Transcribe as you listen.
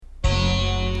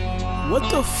What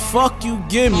the fuck you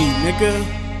give me, nigga?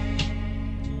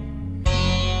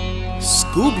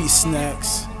 Scooby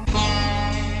snacks.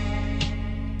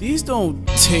 These don't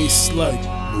taste like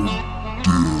no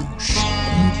damn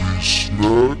Scooby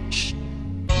snacks.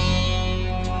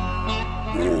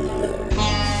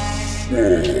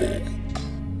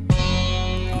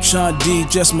 I'm trying to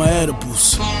digest my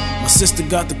edibles. My sister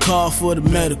got the call for the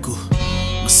medical.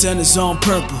 My center's on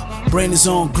purple, brain is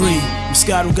on green.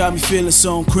 Moscato got me feeling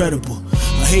so incredible.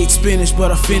 I hate spinach,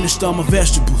 but I finished all my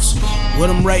vegetables. What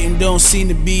I'm writing don't seem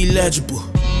to be legible.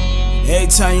 Every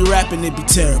time you rapping, it be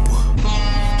terrible.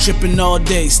 Tripping all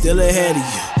day, still ahead of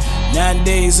you.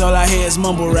 Nowadays, all I hear is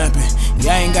mumble rapping.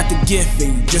 Yeah, I ain't got the gift,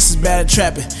 and you just as bad at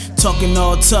trapping. Talking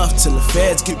all tough till the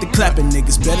feds get the clapping.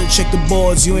 Niggas better check the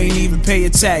boards, you ain't even pay your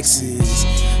taxes.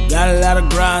 Got a lot of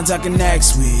grinds I can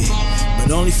axe with,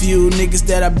 but only few niggas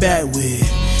that I bat with.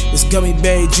 This gummy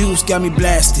berry juice got me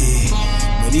blasted,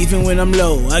 but even when I'm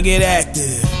low, I get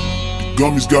active. The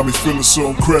gummies got me feeling so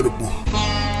incredible.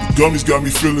 The gummies got me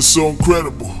feeling so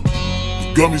incredible.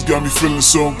 The gummies got me feeling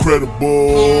so incredible.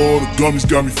 The gummies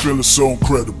got me feeling so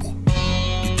incredible.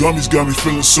 The gummies got me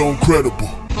feeling so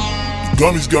incredible. The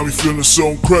gummies got me feeling so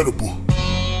incredible.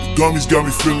 The gummies got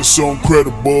me feeling so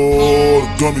incredible. The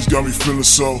gummies got me feeling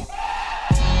so.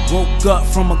 Woke up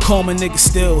from a coma, nigga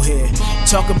still here.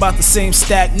 Talk about the same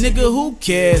stack, nigga, who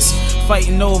cares?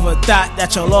 Fighting over a thought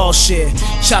that y'all all share.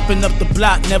 Chopping up the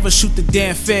block, never shoot the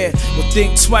damn fair. Well,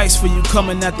 think twice for you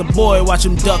coming at the boy. Watch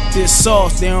him duck this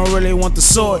sauce, they don't really want the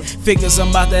sword. Figures I'm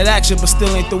about that action, but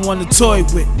still ain't the one to toy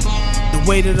with. The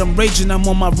way that I'm raging, I'm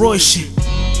on my Roy shit.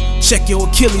 Check your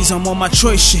Achilles, I'm on my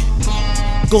Troy shit.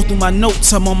 Go through my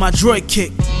notes, I'm on my droid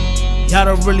kick. Y'all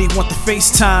don't really want the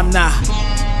FaceTime, nah.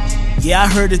 Yeah, I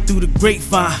heard it through the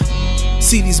grapevine.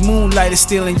 See these moonlighters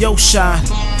stealing your shine.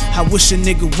 I wish a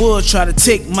nigga would try to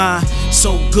take mine.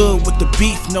 So good with the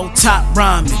beef, no top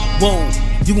rhyming. Whoa,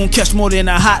 you gon' catch more than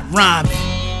a hot rhyming.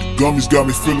 The gummies got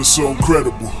me feeling so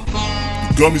incredible.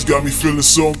 The gummies got me feeling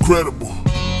so incredible.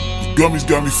 The gummies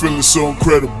got me feeling so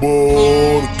incredible.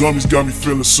 The gummies got me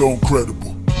feeling so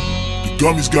incredible. The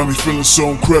gummies got me feeling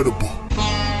so incredible.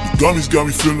 The gummies got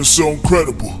me feeling so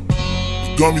incredible.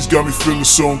 The gummies got me feeling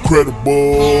so incredible.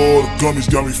 The gummies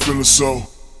got me feeling so.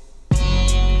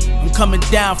 I'm coming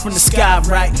down from the sky,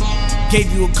 right?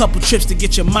 Gave you a couple trips to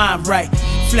get your mind right.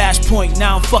 Flashpoint,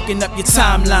 now I'm fucking up your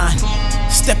timeline.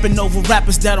 Stepping over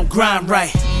rappers that don't grind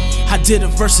right. I did a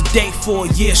verse a day for a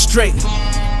year straight.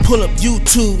 Pull up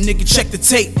YouTube, nigga, check the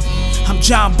tape. I'm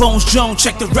John Bones Jones,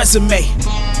 check the resume.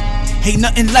 Ain't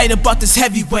nothing light about this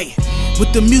heavyweight.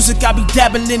 With the music, I be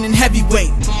dabbling in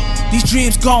heavyweight. These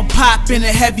dreams gon' pop in a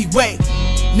heavy way.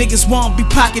 Niggas won't be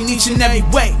pocketing each and every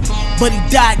way. But he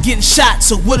died getting shot,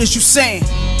 so what is you saying?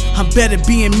 I'm better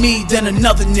being me than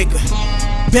another nigga.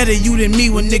 Better you than me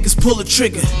when niggas pull a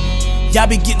trigger. Y'all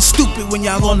be getting stupid when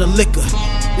y'all on the liquor.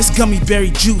 This gummy berry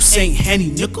juice ain't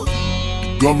Henny, nickel.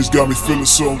 The gummies got me feeling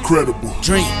so incredible.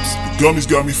 Dreams. The gummies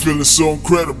got me feeling so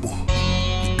incredible.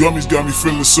 The gummies got me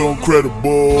feeling so incredible.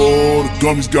 The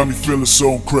gummies got me feeling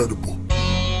so incredible.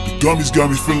 The gummies got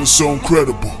me feeling so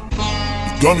incredible.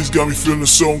 The gummies got me feeling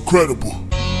so incredible.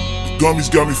 The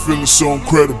gummies got me feeling so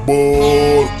incredible.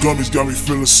 The gummies got me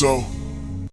feeling so.